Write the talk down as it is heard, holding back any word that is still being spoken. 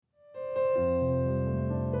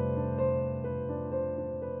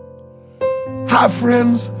Hi,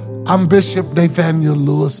 friends. I'm Bishop Nathaniel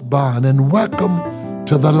Lewis Bond, and welcome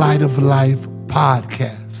to the Light of Life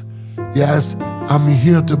podcast. Yes, I'm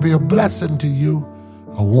here to be a blessing to you.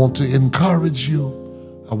 I want to encourage you.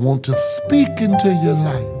 I want to speak into your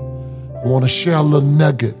life. I want to share little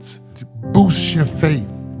nuggets to boost your faith.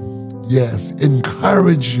 Yes,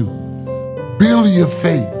 encourage you. Build your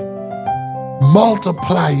faith.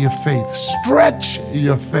 Multiply your faith. Stretch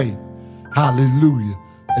your faith. Hallelujah.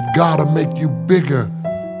 That God will make you bigger,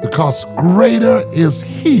 because greater is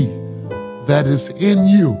He that is in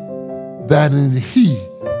you than He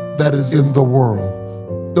that is in the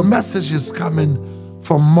world. The message is coming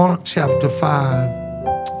from Mark chapter 5,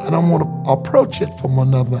 and I want to approach it from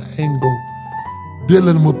another angle,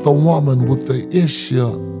 dealing with the woman with the issue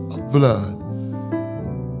of blood.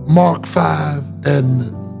 Mark 5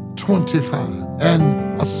 and 25.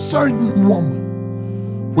 And a certain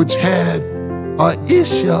woman which had an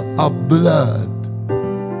issue of blood,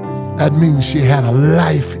 that means she had a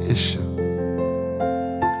life issue.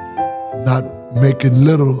 Not making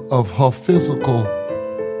little of her physical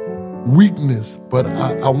weakness, but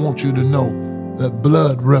I want you to know that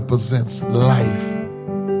blood represents life.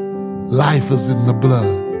 Life is in the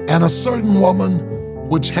blood. And a certain woman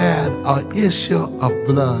which had an issue of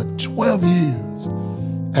blood 12 years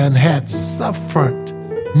and had suffered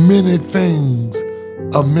many things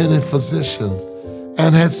of many physicians,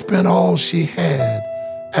 and had spent all she had,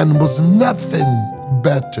 and was nothing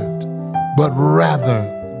bettered, but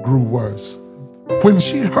rather grew worse. When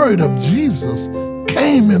she heard of Jesus,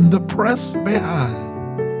 came in the press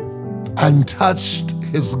behind, and touched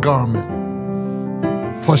his garment.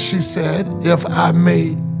 For she said, if I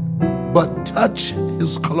may but touch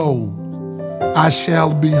his clothes, I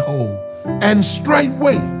shall be whole. And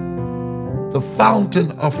straightway the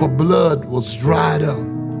fountain of her blood was dried up,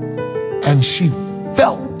 and she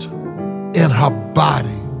felt in her body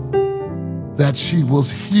that she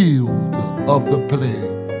was healed of the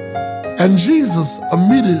plague. And Jesus,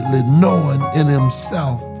 immediately knowing in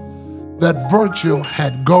himself that virtue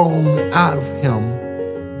had gone out of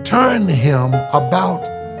him, turned him about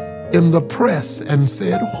in the press and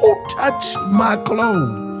said, who touched my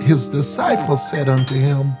clothes? His disciples said unto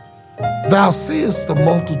him, thou seest the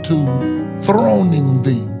multitude thronging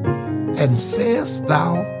thee, and sayest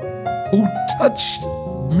thou, who touched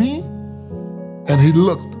me? And he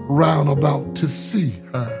looked round about to see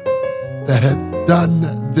her that had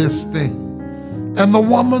done this thing. And the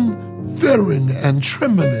woman, fearing and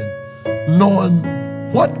trembling, knowing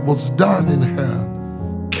what was done in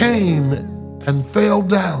her, came and fell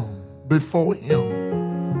down before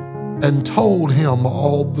him and told him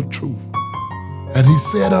all the truth. And he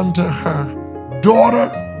said unto her,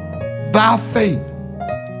 daughter, thy faith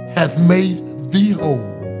hath made thee whole.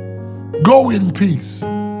 Go in peace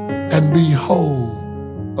and be whole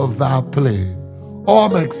of thy plague. Oh,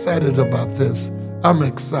 I'm excited about this. I'm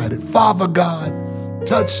excited. Father God,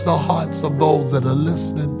 touch the hearts of those that are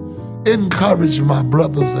listening. Encourage my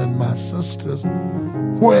brothers and my sisters,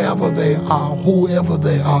 wherever they are, whoever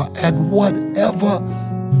they are, and whatever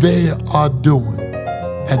they are doing,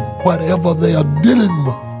 and whatever they are dealing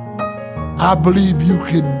with. I believe you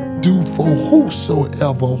can do for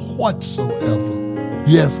whosoever, whatsoever.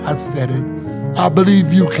 Yes, I said it. I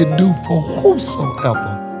believe you can do for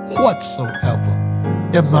whosoever,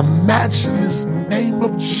 whatsoever. In the matchless name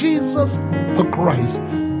of Jesus the Christ,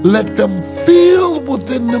 let them feel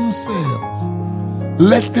within themselves.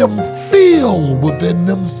 Let them feel within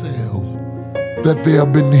themselves that they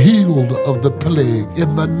have been healed of the plague.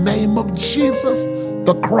 In the name of Jesus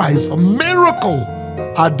the Christ, a miracle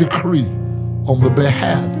I decree on the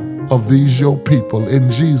behalf of these your people. In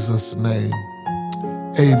Jesus' name,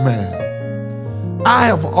 amen. I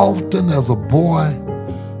have often, as a boy,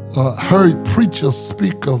 heard preachers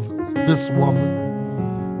speak of this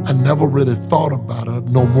woman. I never really thought about her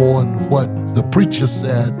no more than what the preacher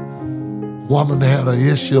said. Woman had an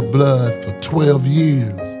issue of blood for 12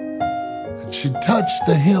 years. And she touched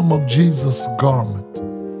the hem of Jesus' garment,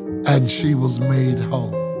 and she was made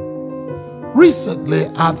whole. Recently,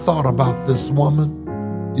 I thought about this woman.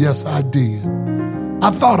 Yes, I did.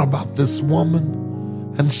 I thought about this woman,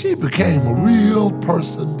 and she became a real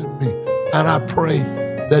person to me. And I pray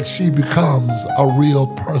that she becomes a real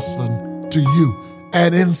person to you.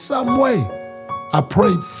 And in some way, I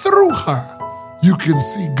pray through her, you can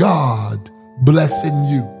see God blessing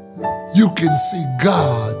you. You can see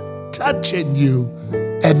God touching you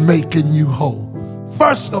and making you whole.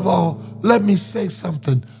 First of all, let me say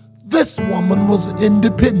something. This woman was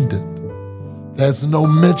independent. There's no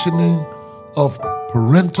mentioning of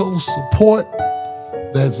parental support.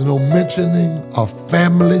 There's no mentioning of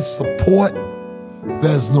family support.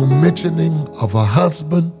 There's no mentioning of her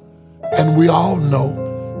husband. And we all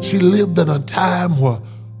know she lived in a time where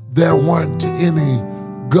there weren't any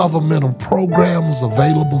governmental programs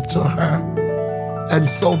available to her. And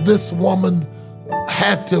so this woman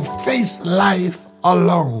had to face life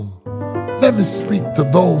alone. Let me speak to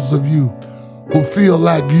those of you who feel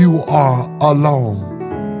like you are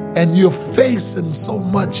alone and you're facing so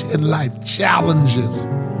much in life, challenges.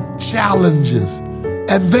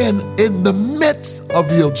 And then in the midst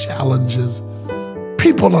of your challenges,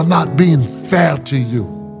 people are not being fair to you.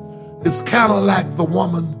 It's kind of like the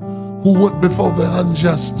woman who went before the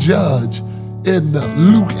unjust judge in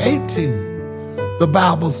Luke 18. The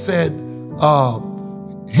Bible said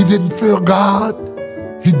he didn't fear God.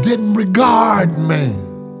 He didn't regard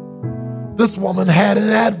man. This woman had an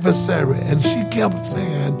adversary, and she kept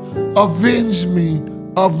saying, "Avenge me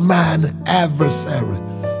of mine adversary."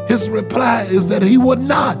 His reply is that he would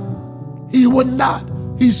not. He would not.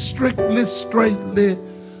 He strictly, straightly,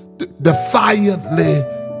 defiantly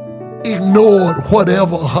ignored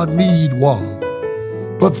whatever her need was.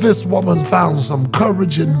 But this woman found some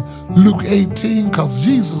courage in Luke 18 because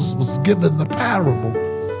Jesus was given the parable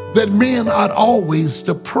that men ought always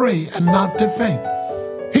to pray and not to faint.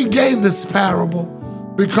 He gave this parable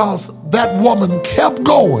because that woman kept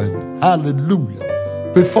going,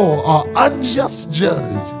 hallelujah, before an unjust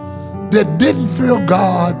judge that didn't fear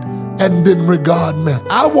God and didn't regard man.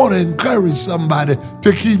 I want to encourage somebody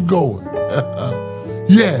to keep going.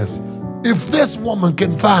 Yes, if this woman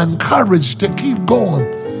can find courage to keep going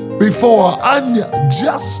before an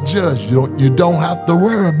unjust judge, you don't have to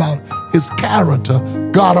worry about his character.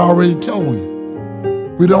 God already told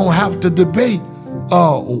you. We don't have to debate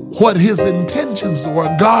what his intentions were.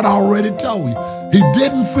 God already told you. He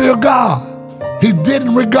didn't fear God. He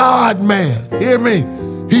didn't regard man. Hear me?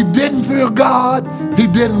 He didn't fear God. He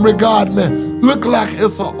didn't regard man. Look like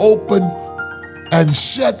it's an open and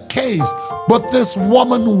shut case. But this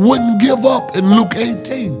woman wouldn't give up in Luke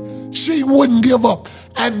 18. She wouldn't give up.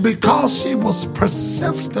 And because she was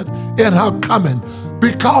persistent in her coming,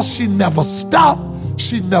 because she never stopped,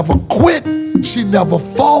 she never quit, she never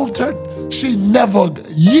faltered, she never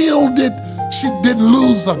yielded, she didn't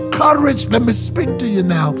lose her courage. Let me speak to you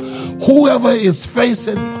now. Whoever is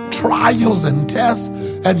facing trials and tests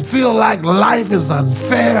and feel like life is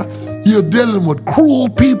unfair, you're dealing with cruel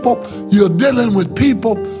people, you're dealing with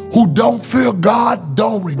people who don't fear God,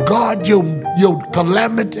 don't regard your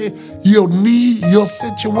calamity, your need, your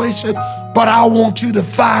situation. But I want you to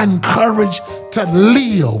find courage to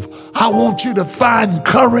live. I want you to find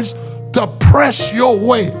courage to press your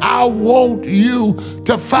way. I want you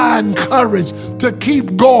to find courage to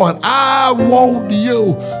keep going. I want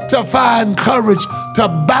you to find courage to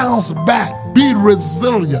bounce back, be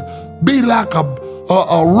resilient, be like a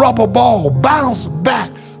rubber ball, bounce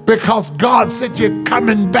back, because God said you're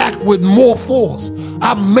coming back with more force.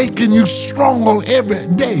 I'm making you stronger every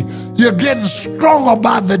day. You're getting stronger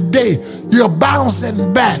by the day. You're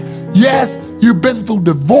bouncing back. Yes, you've been through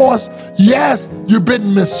divorce. Yes, you've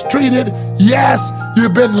been mistreated. Yes,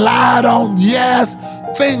 you've been lied on. Yes,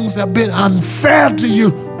 things have been unfair to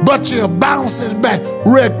you, but you're bouncing back.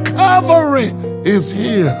 Recovery is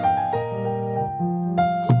here.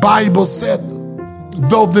 The Bible said,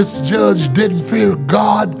 though this judge didn't fear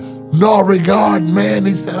God nor regard man,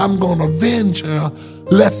 he said, I'm going to avenge her,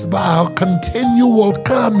 lest by her continual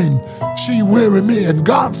coming she weary me. And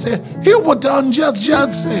God said, hear what the unjust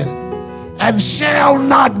judge said. And shall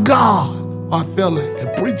not God, I feel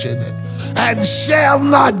like preaching it, and shall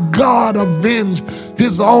not God avenge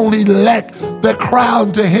his only elect that cry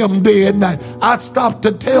to him day and night? I stopped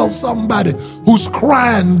to tell somebody who's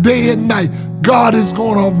crying day and night, God is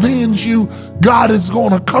going to avenge you. God is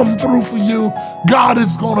going to come through for you. God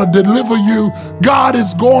is going to deliver you. God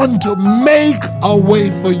is going to make a way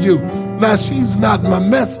for you. Now, she's not my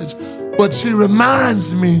message, but she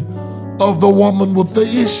reminds me of the woman with the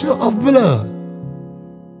issue of blood.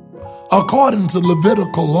 According to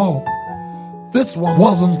Levitical law, this one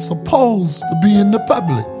wasn't supposed to be in the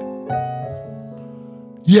public.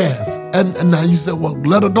 Yes, and now you said, well,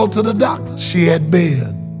 let her go to the doctor. She had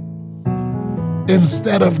been.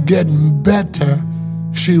 Instead of getting better,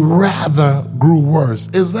 she rather grew worse.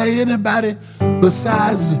 Is there anybody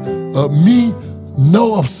besides me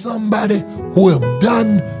know of somebody who have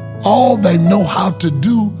done all they know how to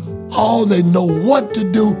do, all they know what to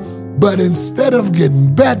do, but instead of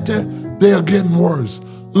getting better, they're getting worse?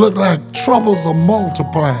 Look like troubles are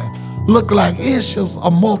multiplying. Look like issues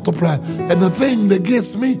are multiplying. And the thing that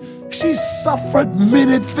gets me, she suffered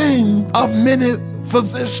many things of many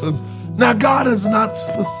physicians. Now, God is not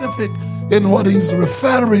specific in what he's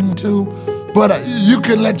referring to, But you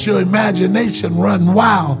can let your imagination run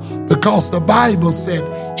wild, because the Bible said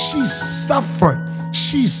she suffered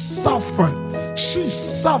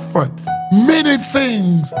many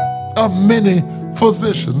things of many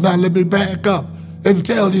physicians. Now let me back up and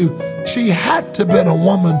tell you, she had to be a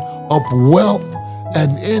woman of wealth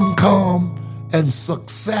and income and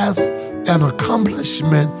success and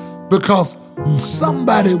accomplishment, because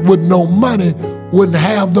somebody with no money wouldn't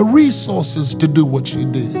have the resources to do what she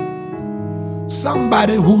did.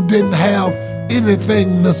 Somebody who didn't have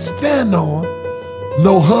anything to stand on,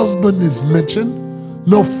 no husband is mentioned,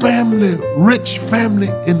 no family, rich family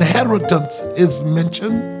inheritance is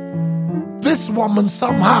mentioned. This woman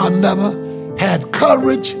somehow never had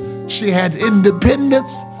courage. She had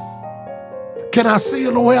independence. Can I see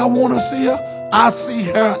her the way I want to see her? I see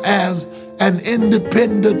her as an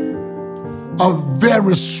independent, a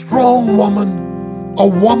very strong woman, a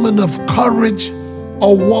woman of courage,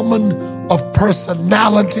 a woman of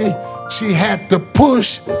personality. She had to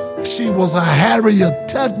push. She was a Harriet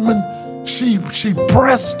Tubman. She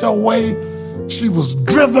pressed her way. She was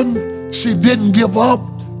driven. She didn't give up.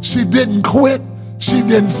 She didn't quit. She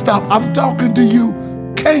didn't stop. I'm talking to you.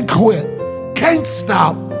 Can't quit. Can't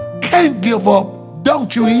stop. Can't give up.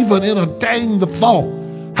 Don't you even entertain the thought.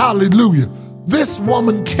 Hallelujah. This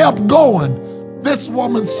woman kept going. This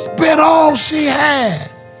woman spent all she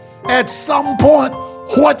had. At some point,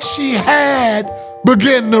 what she had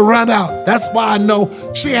began to run out. That's why I know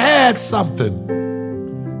she had something.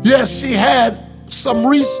 Yes, she had some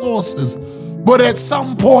resources, but at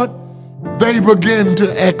some point, they began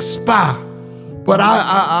to expire. But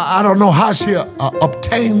I don't know how she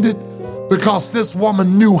obtained it, because this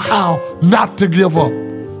woman knew how not to give up.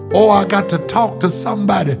 Oh, I got to talk to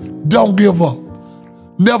somebody. Don't give up.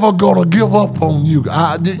 Never gonna give up on you.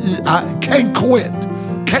 I can't quit.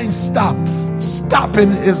 Can't stop.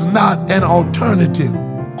 Stopping is not an alternative.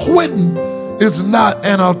 Quitting is not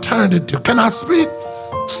an alternative. Can I speak?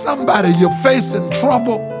 Somebody, you're facing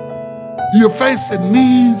trouble. You're facing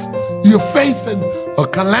needs. You're facing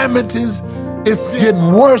calamities. It's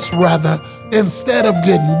getting worse, rather, instead of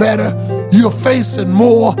getting better. You're facing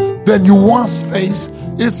more than you once faced.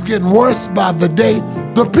 It's getting worse by the day.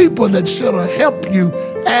 The people that should have helped you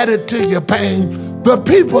added to your pain. The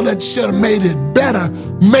people that should have made it better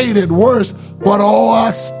made it worse. But oh,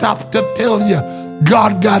 I stopped to tell you,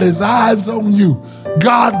 God got his eyes on you.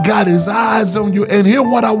 God got his eyes on you. And here's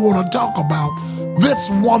what I want to talk about.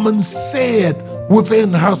 This woman said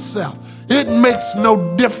within herself, it makes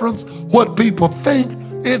no difference what people think.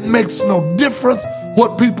 It makes no difference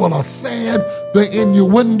what people are saying, the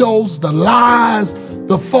innuendos, the lies,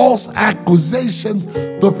 the false accusations,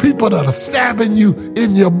 the people that are stabbing you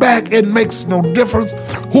in your back. It makes no difference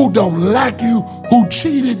who don't like you, who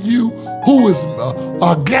cheated you, who is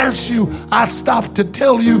against you. I stop to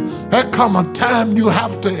tell you, there come a time you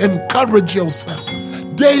have to encourage yourself.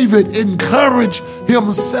 David encouraged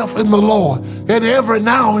himself in the Lord. And every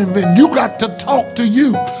now and then you got to talk to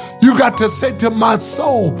you. You got to say to my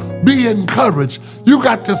soul, be encouraged. You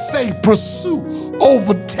got to say, pursue,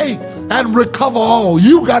 overtake, and recover all.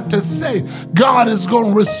 You got to say, God is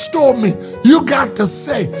going to restore me. You got to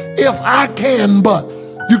say, if I can but.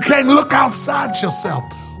 You can't look outside yourself.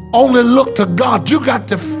 Only look to God. You got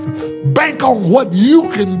to bank on what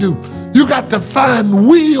you can do. You got to find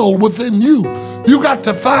will within you. You got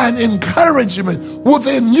to find encouragement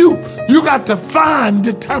within you. You got to find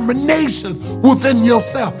determination within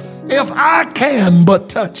yourself. If I can but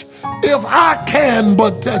touch, if I can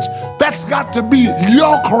but touch, that's got to be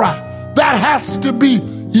your cry. That has to be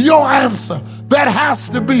your answer. That has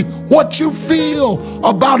to be what you feel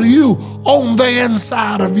about you on the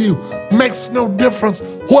inside of you. Makes no difference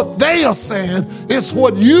what they are saying. It's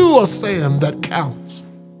what you are saying that counts.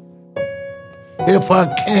 If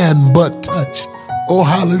I can but touch, oh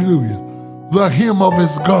hallelujah, the hem of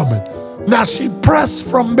his garment. Now she pressed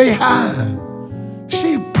from behind.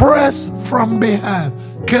 She pressed from behind.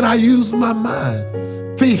 Can I use my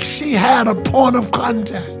mind? She had a point of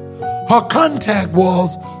contact. Her contact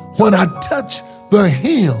was when I touched the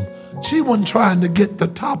hem. She wasn't trying to get the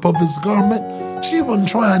top of his garment. She wasn't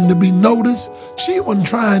trying to be noticed. She wasn't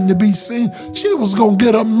trying to be seen. She was going to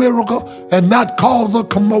get a miracle and not cause a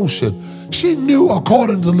commotion. She knew,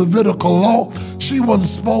 according to Levitical law, she wasn't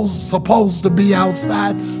supposed to be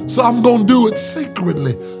outside. So I'm going to do it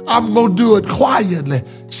secretly. I'm going to do it quietly.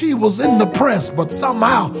 She was in the press, but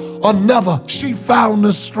somehow or another, she found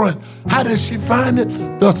the strength. How did she find it?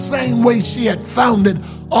 The same way she had found it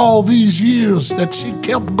all these years, that she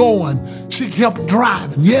kept going. She kept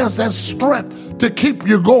driving. Yes, there's strength to keep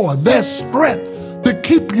you going. There's strength to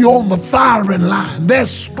keep you on the firing line. There's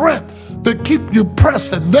strength to keep you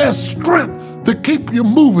pressing. There's strength to keep you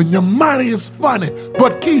moving. Your money is funny,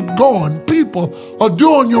 but keep going. People are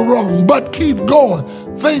doing you wrong, but keep going.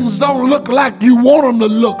 Things don't look like you want them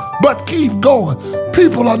to look, but keep going.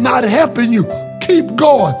 People are not helping you. Keep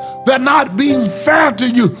going. They're not being fair to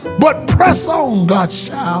you, but press on, God's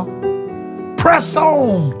child. Press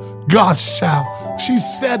on, God's child. She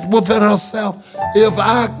said within herself, if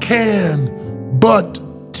I can but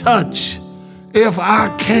touch, if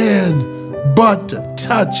I can but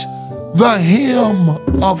touch the hem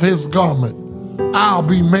of his garment, I'll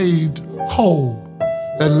be made whole.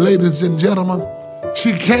 And ladies and gentlemen,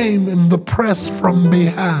 she came in the press from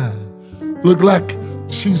behind. Look like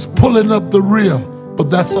she's pulling up the rear,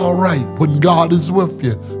 but that's all right. When God is with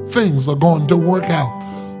you, things are going to work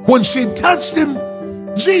out. When she touched him,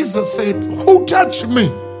 Jesus said, who touched me?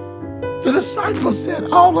 The disciples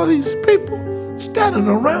said, all of these people standing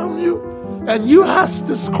around you, and you ask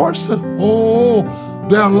this question. Oh,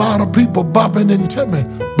 there are a lot of people bumping into me,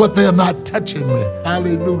 but they're not touching me.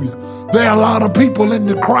 Hallelujah. There are a lot of people in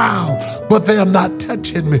the crowd, but they're not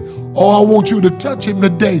touching me. Oh, I want you to touch him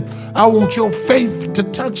today. I want your faith to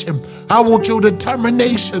touch him. I want your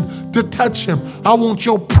determination to touch him. I want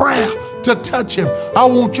your prayer to touch him. I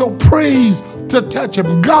want your praise to touch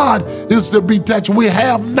him. God is to be touched. We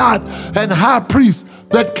have not an high priest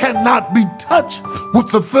that cannot be touched with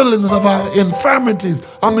the feelings of our infirmities.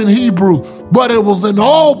 I'm in Hebrew, but it was in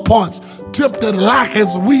all points tempted like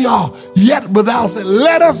as we are, yet without sin.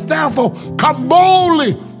 Let us therefore come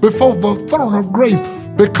boldly before the throne of grace,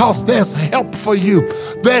 because there's help for you.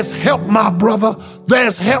 There's help, my brother.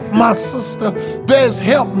 There's help, my sister. There's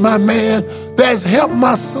help, my man. There's help,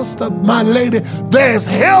 my sister, my lady. There's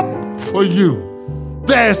help for you.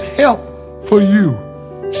 There's help for you.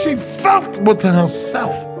 She felt within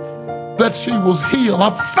herself that she was healed.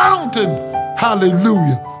 A fountain,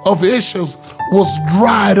 hallelujah, of issues was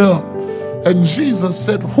dried up. And Jesus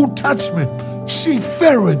said, who touched me? She,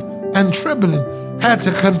 fearing and trembling, had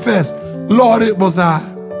to confess, Lord, it was I.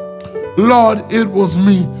 Lord, it was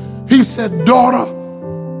me. He said, daughter,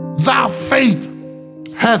 thy faith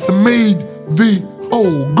hath made thee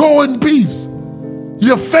whole. Go in peace.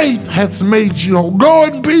 Your faith hath made you whole. Go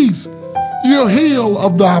in peace. You're healed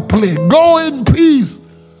of thy plague. Go in peace.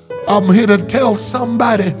 I'm here to tell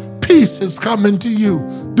somebody, peace is coming to you.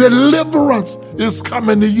 Deliverance is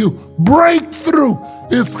coming to you. Breakthrough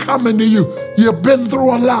is coming to you. You've been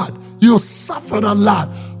through a lot. You suffered a lot.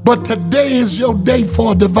 But today is your day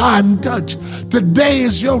for a divine touch. Today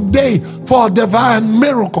is your day for a divine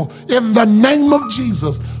miracle. In the name of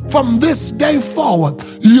Jesus, from this day forward,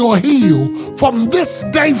 you're healed. From this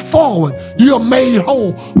day forward, you're made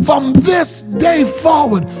whole. From this day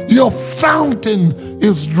forward, your fountain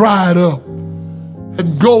is dried up.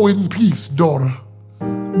 And go in peace, daughter.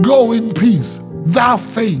 Go in peace. Thy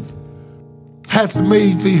faith has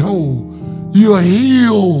made thee whole. You're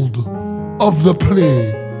healed of the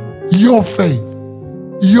plague. Your faith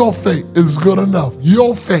is good enough.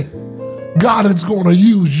 Your faith. God is going to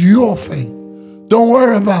use your faith. Don't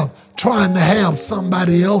worry about trying to have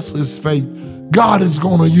somebody else's faith. God is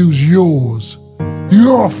going to use yours.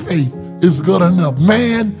 Your faith is good enough.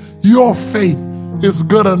 Man, your faith is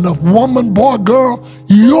good enough. Woman, boy, girl,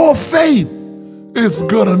 your faith is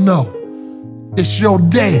good enough. It's your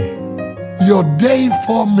day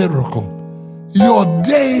for a miracle, your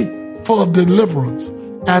day for deliverance.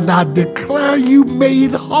 And I declare you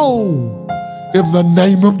made whole in the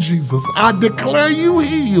name of Jesus. I declare you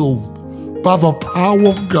healed by the power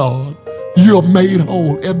of God. You're made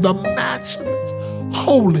whole in the matchless,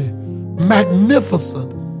 holy,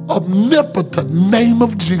 magnificent, omnipotent name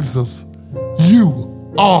of Jesus.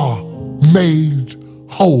 You are made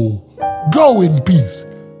whole. Go in peace.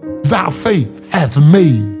 Thy faith hath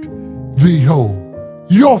made thee whole.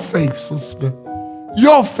 Your faith, sister.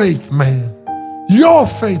 Your faith, man. Your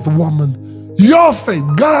faith, woman. Your faith.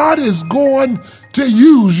 God is going to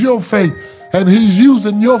use your faith, and he's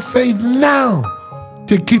using your faith now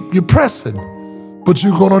to keep you pressing. But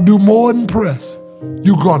you're going to do more than press.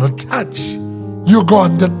 You're going to touch. You're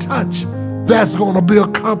going to touch. That's going to be a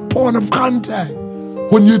point of contact.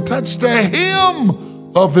 When you touch the hem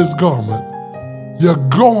of his garment, you're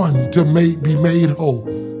going to be made whole.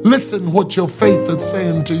 Listen what your faith is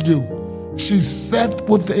saying to you. She said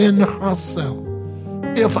within herself,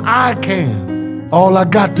 if I can, all I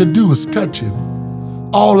got to do is touch him.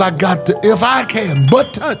 All I got to, if I can,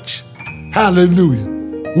 but touch.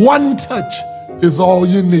 Hallelujah. One touch is all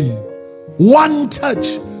you need. One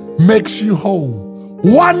touch makes you whole.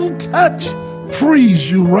 One touch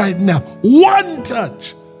frees you right now. One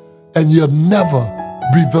touch, and you'll never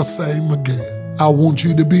be the same again. I want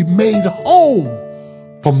you to be made whole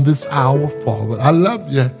from this hour forward. I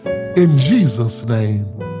love you. In Jesus' name,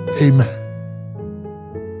 amen.